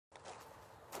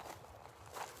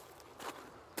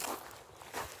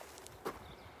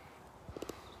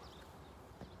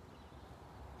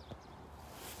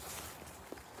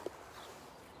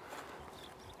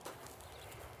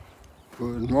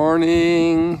Good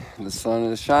morning. The sun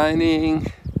is shining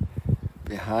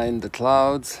behind the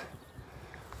clouds,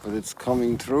 but it's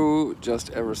coming through just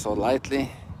ever so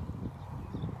lightly,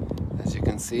 as you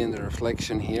can see in the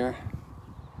reflection here.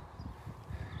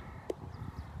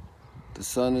 The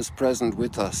sun is present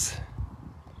with us.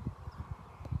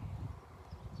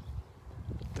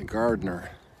 The gardener.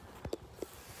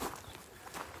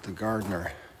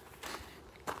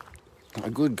 A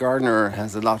good gardener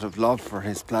has a lot of love for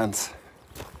his plants,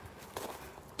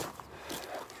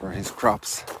 for his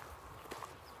crops.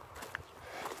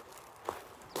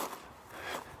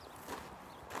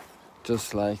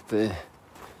 Just like the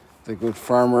good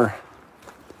farmer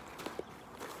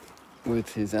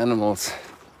with his animals,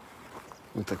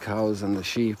 with the cows and the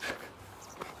sheep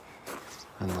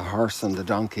and the horse and the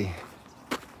donkey.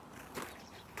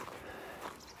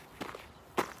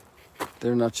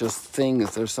 They're not just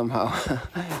things, they're somehow,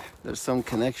 there's some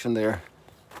connection there.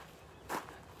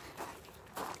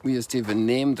 We used to even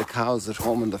name the cows at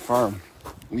home on the farm.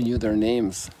 We knew their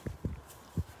names.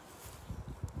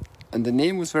 And the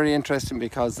name was very interesting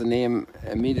because the name,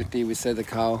 immediately we said the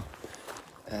cow,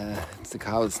 it's the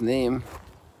cow's name,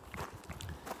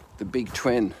 the Big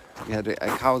Twin. We had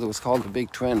a cow that was called the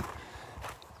Big Twin.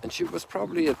 And she was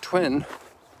probably a twin,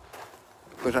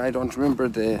 but I don't remember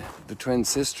the twin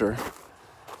sister.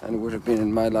 And it would have been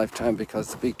in my lifetime because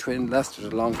the Big Twin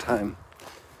lasted a long time.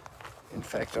 In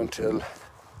fact, until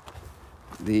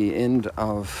the end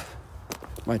of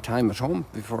my time at home,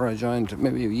 before I joined,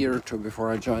 maybe a year or two before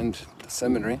I joined the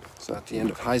seminary, so at the end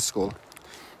of high school.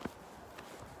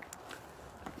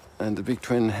 And the Big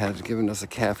Twin had given us a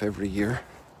calf every year.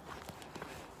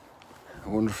 A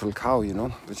wonderful cow, you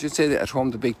know. But you'd say that at home,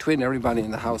 the Big Twin, everybody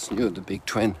in the house knew the Big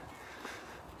Twin,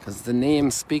 because the name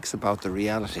speaks about the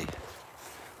reality.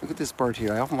 Look at this bird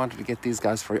here. I often wanted to get these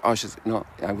guys for you. Oh,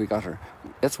 yeah, we got her.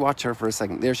 Let's watch her for a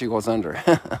second. There she goes under.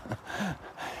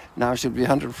 Now she'll be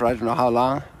hunted for I don't know how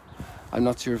long. I'm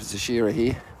not sure if it's a she or a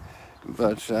he,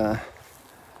 but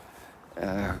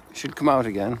she'll come out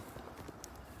again.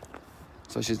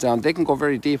 So she's down. They can go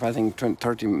very deep, I think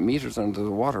 30 meters under the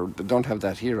water. They don't have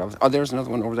that here. Oh, there's another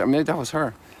one over there. Maybe that was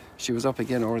her. She was up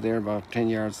again over there about 10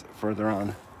 yards further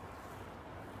on.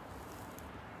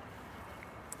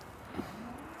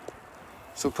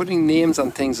 So putting names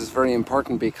on things is very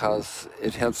important because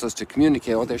it helps us to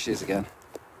communicate. Oh, there she is again.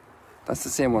 That's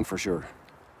the same one for sure.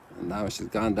 And now she's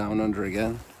gone down under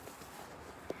again.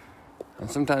 And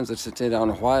sometimes they stay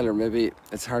down a while, or maybe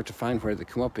it's hard to find where they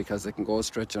come up because they can go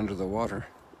stretch under the water.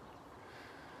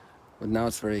 But now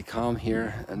it's very calm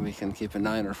here, and we can keep an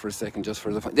eye on her for a second just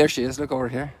for the fun. There she is, look over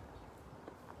here.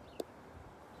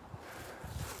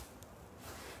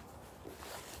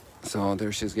 So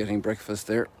there she's getting breakfast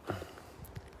there.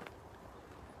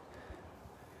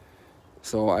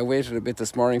 So I waited a bit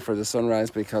this morning for the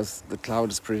sunrise because the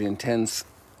cloud is pretty intense,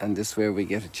 and this way we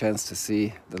get a chance to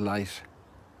see the light.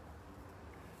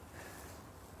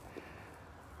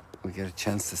 We get a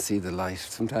chance to see the light.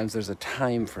 Sometimes there's a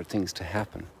time for things to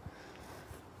happen.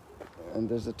 And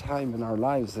there's a time in our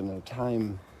lives and a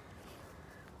time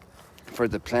for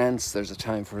the plants, there's a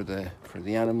time for the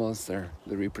animals, the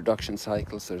reproduction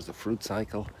cycles, there's the fruit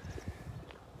cycle.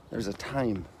 There's a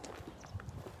time.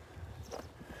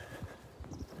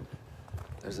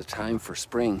 There's a time for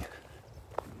spring.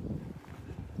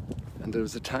 And there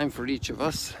was a time for each of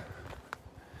us.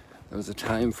 There was a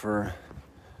time for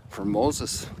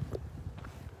Moses,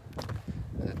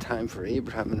 and a time for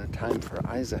Abraham, and a time for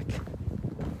Isaac.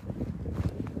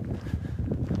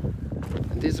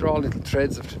 And these are all little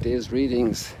threads of today's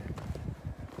readings.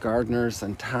 Gardeners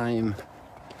and time,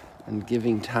 and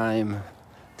giving time,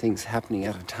 things happening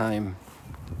at a time.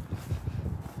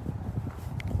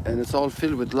 And it's all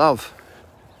filled with love.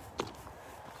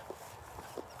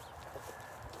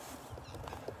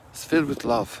 It's filled with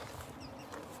love.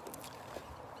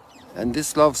 And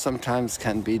this love sometimes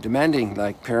can be demanding,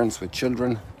 like parents with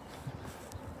children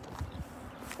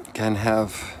can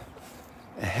have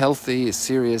a healthy,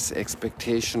 serious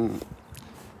expectation.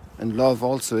 And love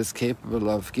also is capable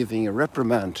of giving a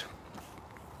reprimand.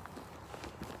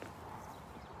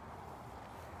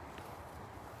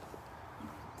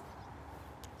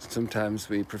 Sometimes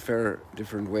we prefer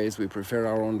different ways. We prefer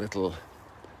our own little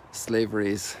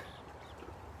slaveries.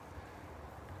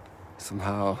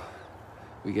 Somehow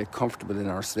we get comfortable in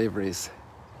our slaveries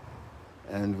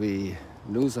and we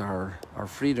lose our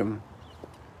freedom.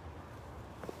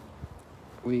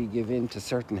 We give in to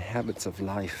certain habits of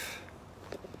life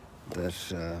that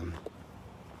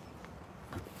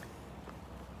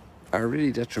are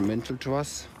really detrimental to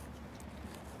us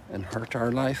and hurt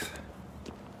our life.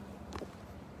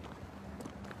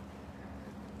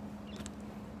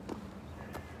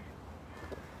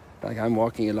 Like I'm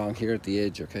walking along here at the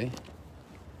edge, okay?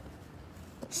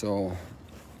 So,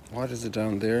 what is it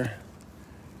down there?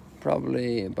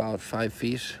 Probably about 5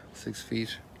 feet, 6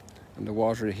 feet. And the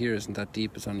water here isn't that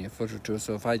deep, it's only a foot or two.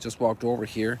 So if I just walked over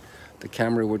here, the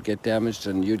camera would get damaged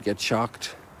and you'd get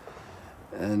shocked.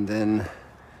 And then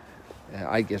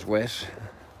I'd get wet.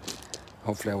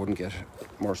 Hopefully I wouldn't get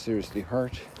more seriously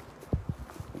hurt.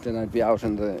 But then I'd be out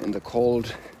in the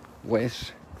cold,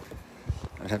 wet.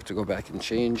 I'd have to go back and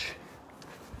change.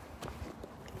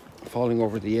 Falling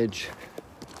over the edge.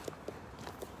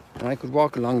 And I could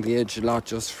walk along the edge a lot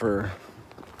just for,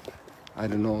 I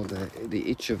don't know, the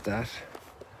itch of that.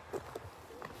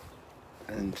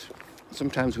 And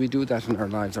sometimes we do that in our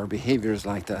lives, our behavior is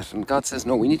like that. And God says,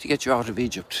 no, we need to get you out of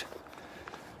Egypt.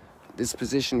 This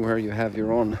position where you have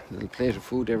your own little plate of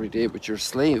food every day, but you're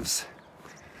slaves.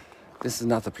 This is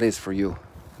not the place for you.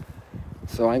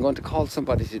 So I'm going to call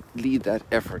somebody to lead that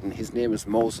effort, and his name is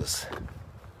Moses.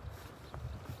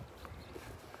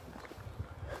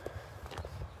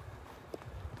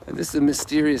 And this is a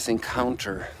mysterious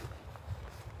encounter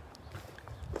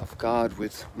of God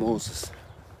with Moses.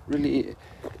 Really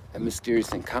a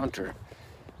mysterious encounter.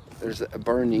 There's a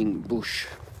burning bush.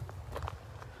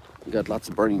 We got lots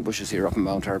of burning bushes here up in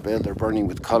Mount Arbel. They're burning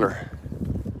with colour.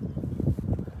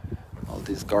 All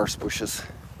these gorse bushes.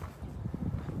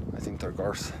 I think they're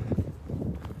gorse.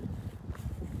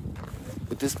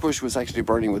 But this bush was actually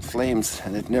burning with flames,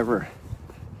 and it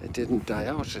didn't die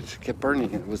out. It kept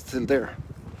burning and it was still there.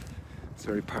 It's a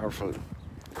very powerful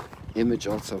image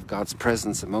also of God's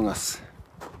presence among us.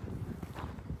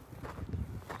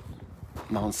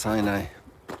 Mount Sinai.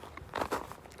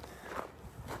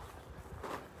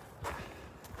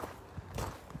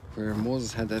 Where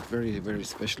Moses had that very, very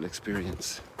special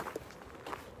experience.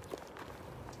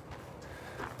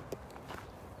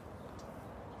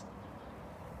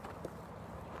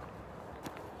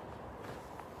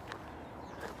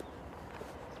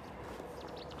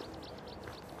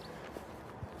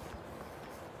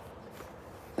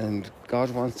 And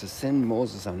God wants to send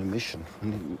Moses on a mission.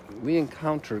 When we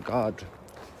encounter God,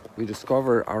 we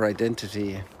discover our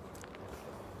identity.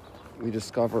 We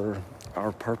discover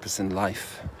our purpose in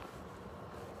life.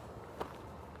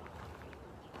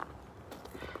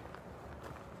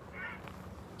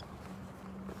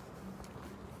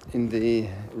 In the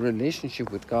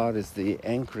relationship with God is the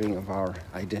anchoring of our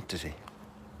identity.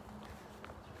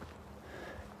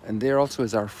 And there also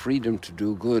is our freedom to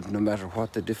do good no matter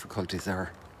what the difficulties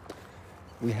are.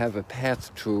 We have a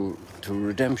path to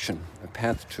redemption, a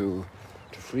path to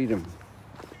freedom,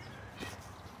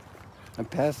 a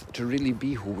path to really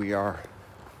be who we are.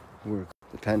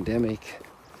 The pandemic,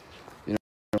 you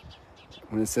know,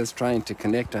 when it says trying to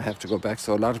connect, I have to go back.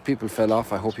 So a lot of people fell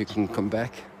off. I hope you can come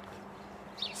back.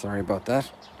 Sorry about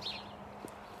that.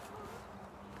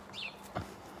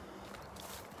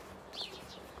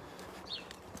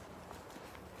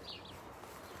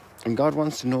 And God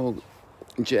wants to know,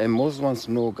 and Moses wants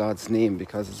to know God's name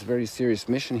because it's a very serious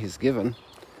mission he's given.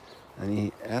 And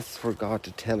he asks for God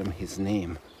to tell him his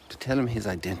name, to tell him his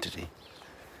identity,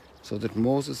 so that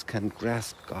Moses can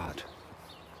grasp God.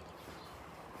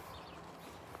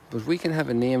 But we can have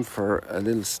a name for a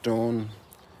little stone.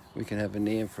 We can have a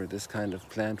name for this kind of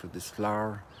plant with this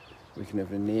flower. We can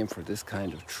have a name for this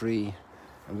kind of tree.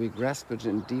 And we grasp it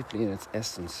in deeply in its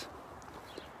essence.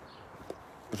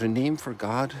 But a name for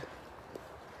God,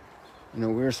 you know,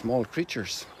 we're small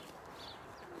creatures.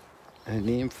 And a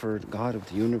name for God of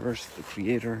the universe, the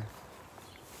Creator,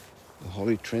 the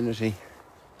Holy Trinity.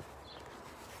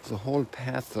 It's a whole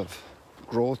path of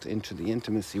growth into the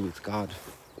intimacy with God,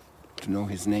 to know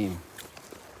his name.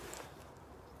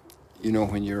 You know,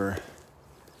 when you're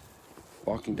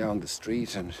walking down the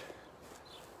street and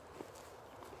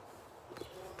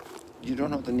you don't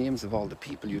know the names of all the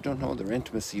people, you don't know their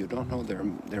intimacy, you don't know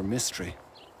their mystery.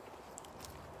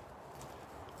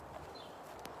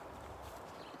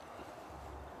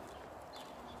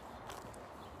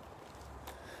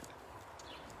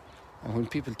 And when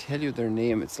people tell you their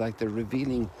name, it's like they're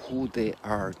revealing who they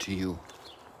are to you.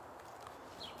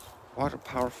 What a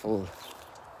powerful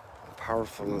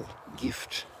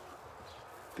gift,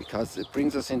 because it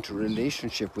brings us into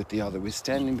relationship with the other. We're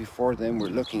standing before them, we're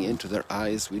looking into their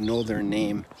eyes, we know their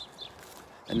name.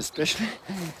 And especially,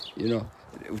 you know,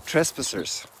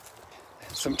 trespassers.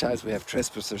 Sometimes we have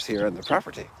trespassers here on the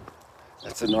property.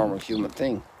 That's a normal human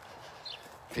thing.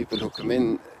 People who come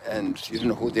in and you don't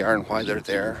know who they are and why they're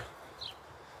there.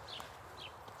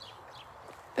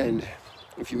 And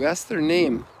if you ask their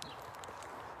name,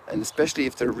 and especially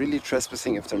if they're really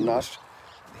trespassing, if they're not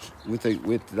with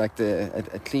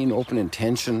a clean, open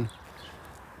intention,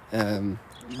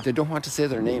 they don't want to say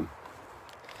their name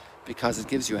because it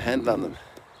gives you a handle on them.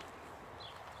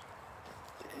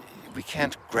 We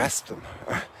can't grasp them.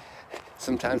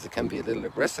 Sometimes it can be a little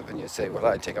aggressive and you say, well,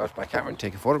 I take out my camera and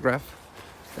take a photograph.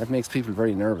 That makes people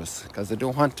very nervous because they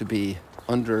don't want to be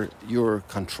under your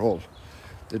control.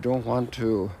 They don't want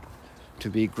to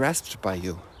be grasped by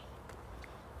you,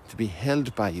 to be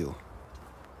held by you.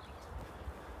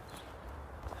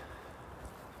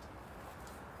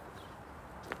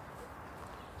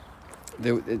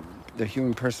 The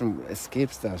human person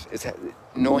escapes that.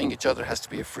 Knowing each other has to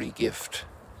be a free gift,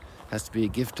 has to be a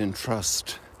gift in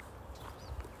trust.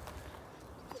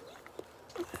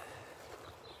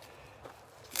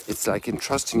 It's like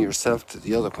entrusting yourself to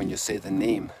the other when you say the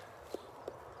name.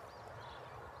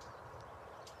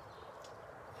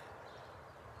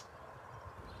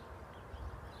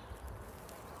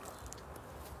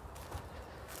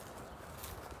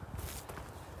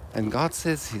 And God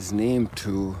says his name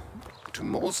to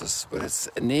Moses, but it's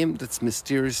a name that's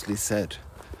mysteriously said.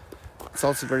 It's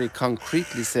also very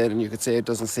concretely said, and you could say it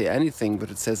doesn't say anything,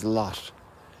 but it says a lot.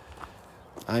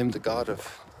 I am the God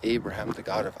of Abraham, the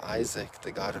God of Isaac,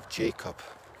 the God of Jacob,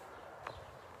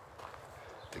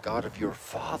 the God of your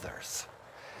fathers.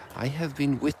 I have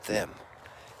been with them.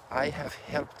 I have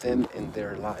helped them in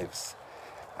their lives.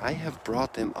 I have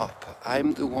brought them up.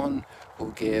 I'm the one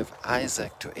who gave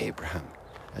Isaac to Abraham,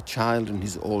 a child in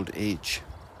his old age.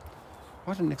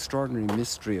 What an extraordinary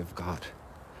mystery of God,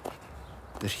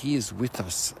 that he is with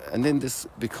us. And then this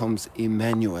becomes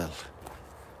Emmanuel,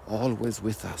 always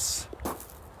with us.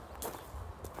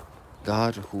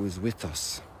 God who is with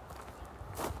us.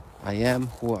 I am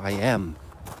who I am.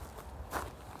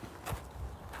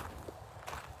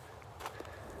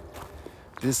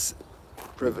 This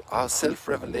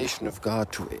self-revelation of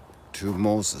God to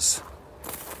Moses,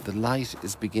 the light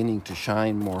is beginning to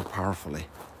shine more powerfully.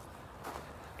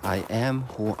 I am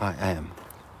who I am.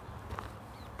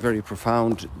 Very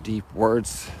profound, deep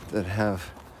words that have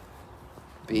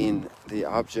been the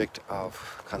object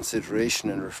of consideration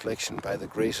and reflection by the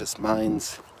greatest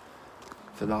minds,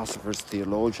 philosophers,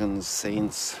 theologians,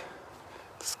 saints,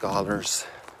 scholars,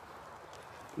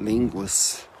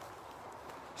 linguists.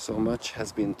 So much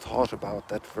has been thought about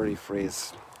that very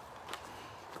phrase.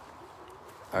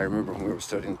 I remember when we were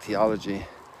studying theology,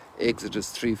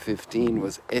 Exodus 3:15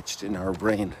 was etched in our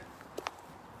brain.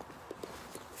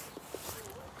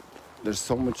 There's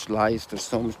so much light, there's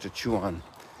so much to chew on.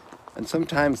 And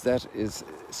sometimes that is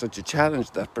such a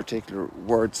challenge, that particular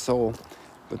word, so.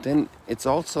 But then it's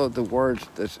also the word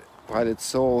that, while it's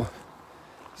so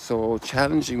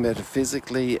challenging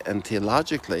metaphysically and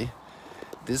theologically,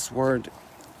 this word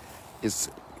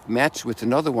is matched with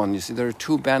another one. You see, there are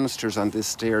two banisters on this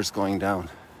stairs going down.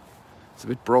 It's a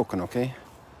bit broken, okay?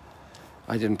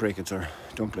 I didn't break it, sir.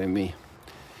 Don't blame me.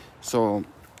 So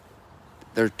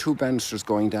there are two banisters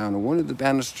going down, and one of the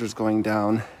banisters going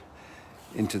down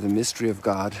into the mystery of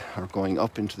God, or going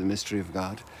up into the mystery of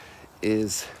God,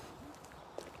 is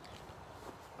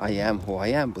I am who I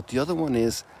am. But the other one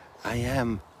is I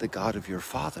am the God of your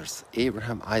fathers,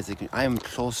 Abraham, Isaac. I am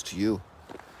close to you.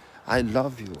 I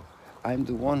love you. I'm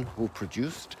the one who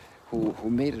produced, who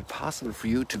made it possible for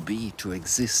you to be, to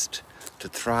exist, to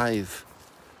thrive,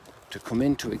 to come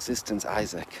into existence,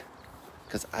 Isaac,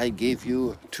 because I gave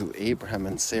you to Abraham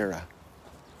and Sarah.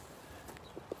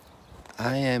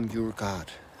 I am your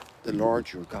God, the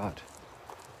Lord your God.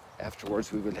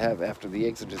 Afterwards we will have, after the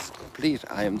Exodus is complete,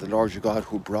 I am the Lord your God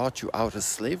who brought you out of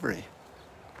slavery.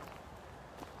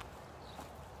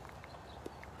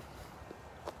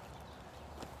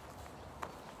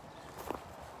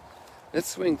 Let's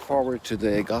swing forward to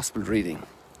the gospel reading.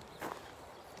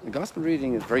 The gospel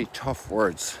reading is very tough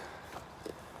words.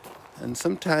 And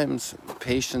sometimes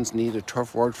patients need a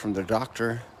tough word from their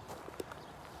doctor.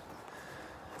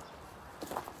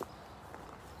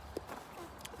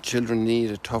 Children need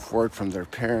a tough word from their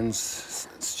parents.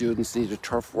 Students need a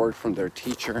tough word from their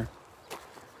teacher.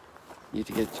 You need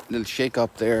to get a little shake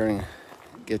up there and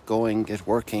get going, get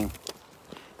working.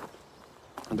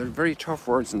 And there are very tough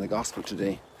words in the gospel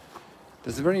today.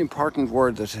 There's a very important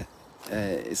word that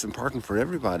is important for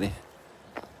everybody,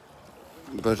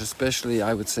 but especially,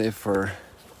 I would say, for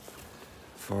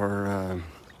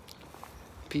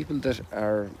people that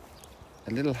are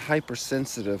a little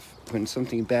hypersensitive when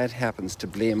something bad happens, to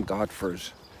blame God for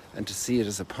it and to see it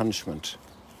as a punishment.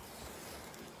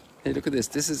 Hey, look at this.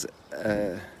 This is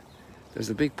there's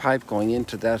a big pipe going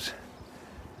into that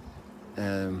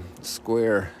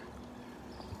square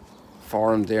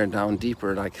form there, down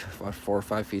deeper, like what, 4 or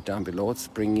 5 feet down below. It's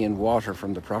bringing in water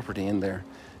from the property in there,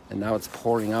 and now it's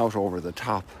pouring out over the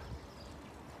top.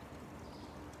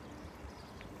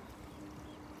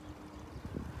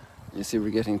 You see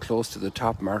we're getting close to the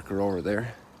top marker over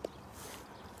there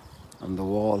on the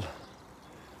wall.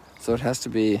 So it has to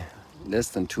be less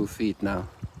than 2 feet now.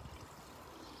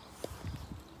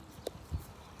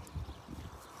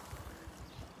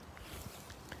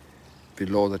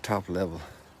 Below the top level.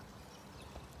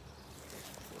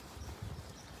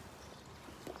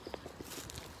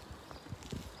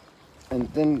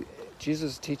 And then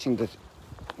Jesus is teaching that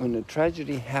when a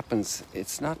tragedy happens,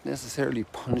 it's not necessarily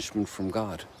punishment from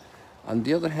God. On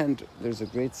the other hand, there's a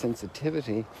great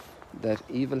sensitivity that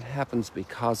evil happens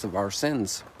because of our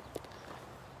sins,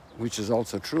 which is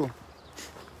also true.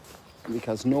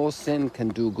 Because no sin can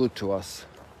do good to us.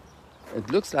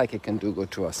 It looks like it can do good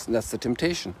to us, and that's the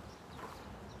temptation.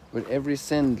 But every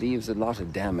sin leaves a lot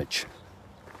of damage.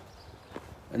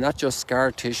 And not just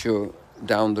scar tissue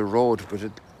down the road, but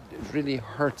it really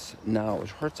hurts now. It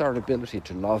hurts our ability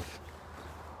to love.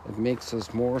 It makes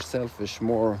us more selfish,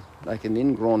 more like an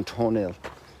ingrown toenail.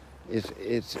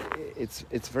 It's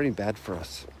very bad for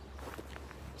us.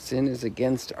 Sin is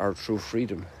against our true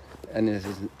freedom, and it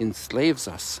enslaves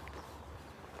us.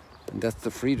 And that's the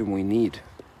freedom we need.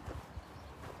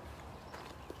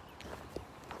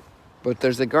 But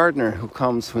there's a gardener who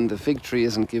comes when the fig tree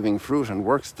isn't giving fruit and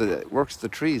works the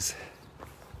trees.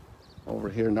 Over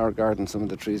here in our garden, some of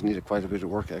the trees needed quite a bit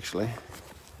of work actually.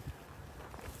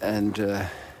 And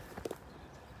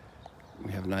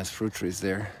we have nice fruit trees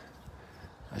there.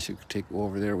 I should go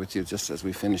over there with you just as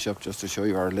we finish up, just to show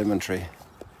you our lemon tree,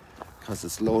 because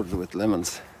it's loaded with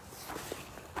lemons.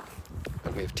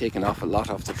 And we've taken off a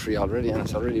lot off the tree already, and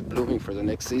it's already blooming for the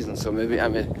next season. So maybe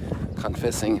I'm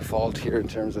confessing fault here in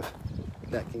terms of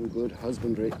lacking good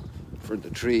husbandry for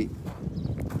the tree.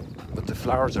 But the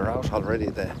flowers are out already.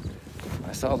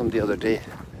 I saw them the other day.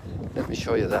 Let me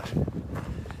show you that.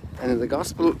 And in the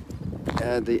gospel,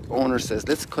 the owner says,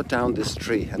 let's cut down this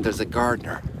tree. And there's a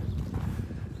gardener.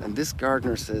 And this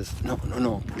gardener says,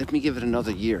 no, let me give it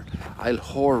another year. I'll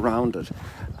hoe around it.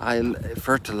 I'll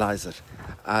fertilize it.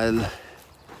 I'll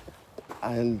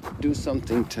do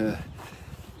something to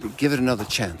give it another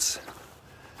chance.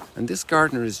 And this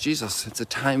gardener is Jesus. It's a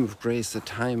time of grace, a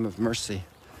time of mercy,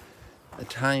 a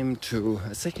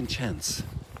second chance.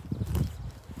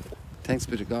 Thanks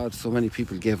be to God, so many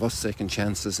people gave us second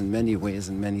chances in many ways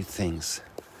and many things.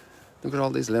 Look at all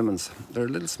these lemons. They're a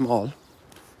little small.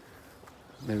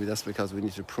 Maybe that's because we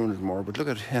need to prune it more. But look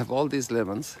at, we have all these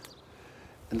lemons.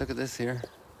 And look at this here.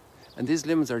 And these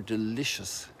lemons are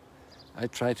delicious. I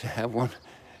try to have one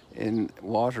in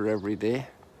water every day.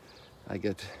 I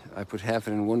put half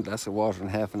in one glass of water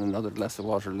and half in another glass of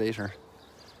water later.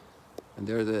 And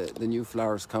there are the new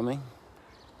flowers coming.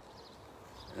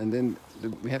 And then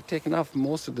we have taken off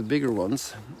most of the bigger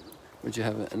ones, which you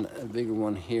have a bigger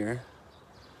one here.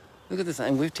 Look at this,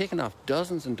 and we've taken off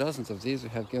dozens and dozens of these. We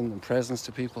have given them presents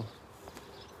to people.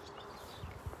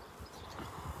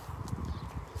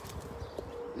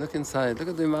 Look inside, look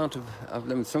at the amount of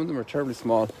lemons. Some of them are terribly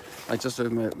small. I just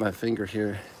have my finger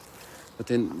here. But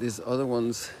then these other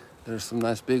ones, there's some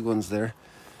nice big ones there.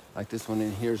 Like this one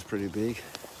in here is pretty big.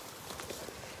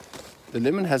 The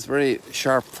lemon has very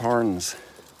sharp thorns,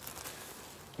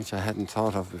 which I hadn't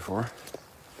thought of before.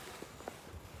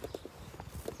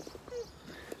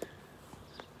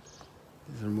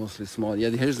 These are mostly small. Yeah,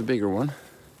 here's the bigger one.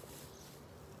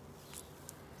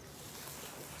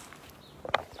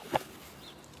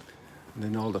 And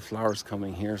then all the flowers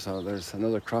coming here, so there's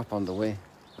another crop on the way.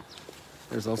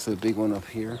 There's also a big one up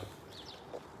here.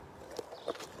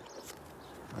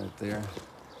 Right there.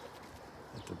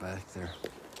 At the back there.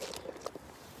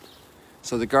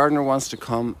 So the gardener wants to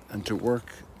come and to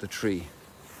work the tree.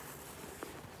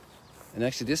 And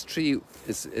actually this tree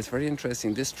is very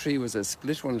interesting. This tree was a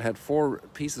split one. It had 4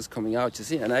 pieces coming out, you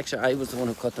see. And actually I was the one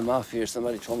who cut them off here.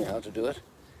 Somebody told me how to do it.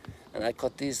 And I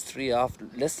cut these 3 off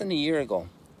less than a year ago.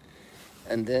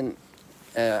 And then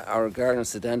our gardener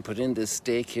Sedan put in this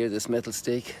stake here, this metal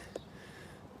stake,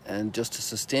 and just to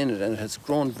sustain it. And it has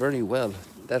grown very well.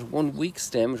 That one weak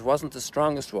stem, it wasn't the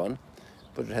strongest one,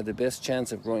 but it had the best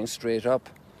chance of growing straight up.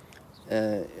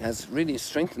 Has really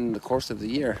strengthened in the course of the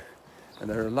year. And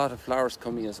there are a lot of flowers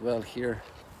coming as well here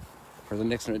for the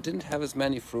next one. It didn't have as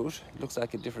many fruit. It looks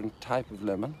like a different type of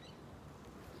lemon,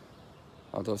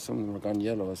 although some of them are gone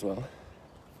yellow as well.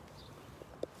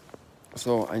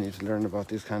 So I need to learn about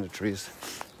these kind of trees.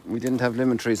 We didn't have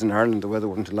lemon trees in Ireland. The weather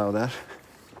wouldn't allow that.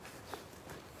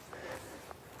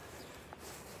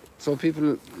 So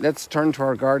people, let's turn to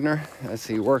our gardener as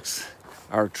he works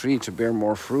our tree to bear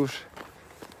more fruit,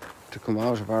 to come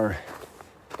out of our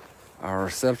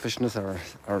selfishness, our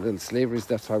little slaveries.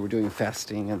 That's why we're doing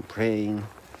fasting and praying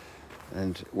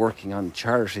and working on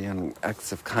charity and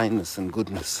acts of kindness and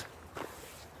goodness,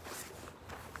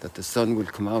 that the sun will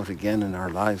come out again in our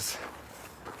lives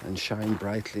and shine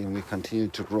brightly, and we continue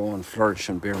to grow and flourish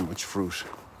and bear much fruit.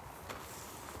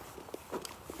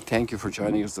 Thank you for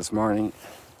joining us this morning.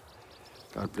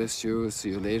 God bless you. See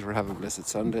you later. Have a blessed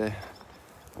Sunday.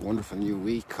 A wonderful new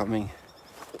week coming.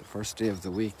 The first day of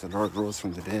the week, the Lord rose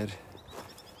from the dead.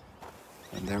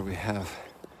 And there we have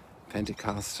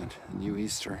Pentecost and a new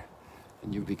Easter, a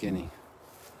new beginning.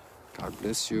 God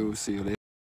bless you. See you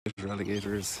later,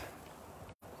 alligators.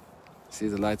 See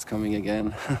the lights coming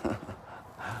again.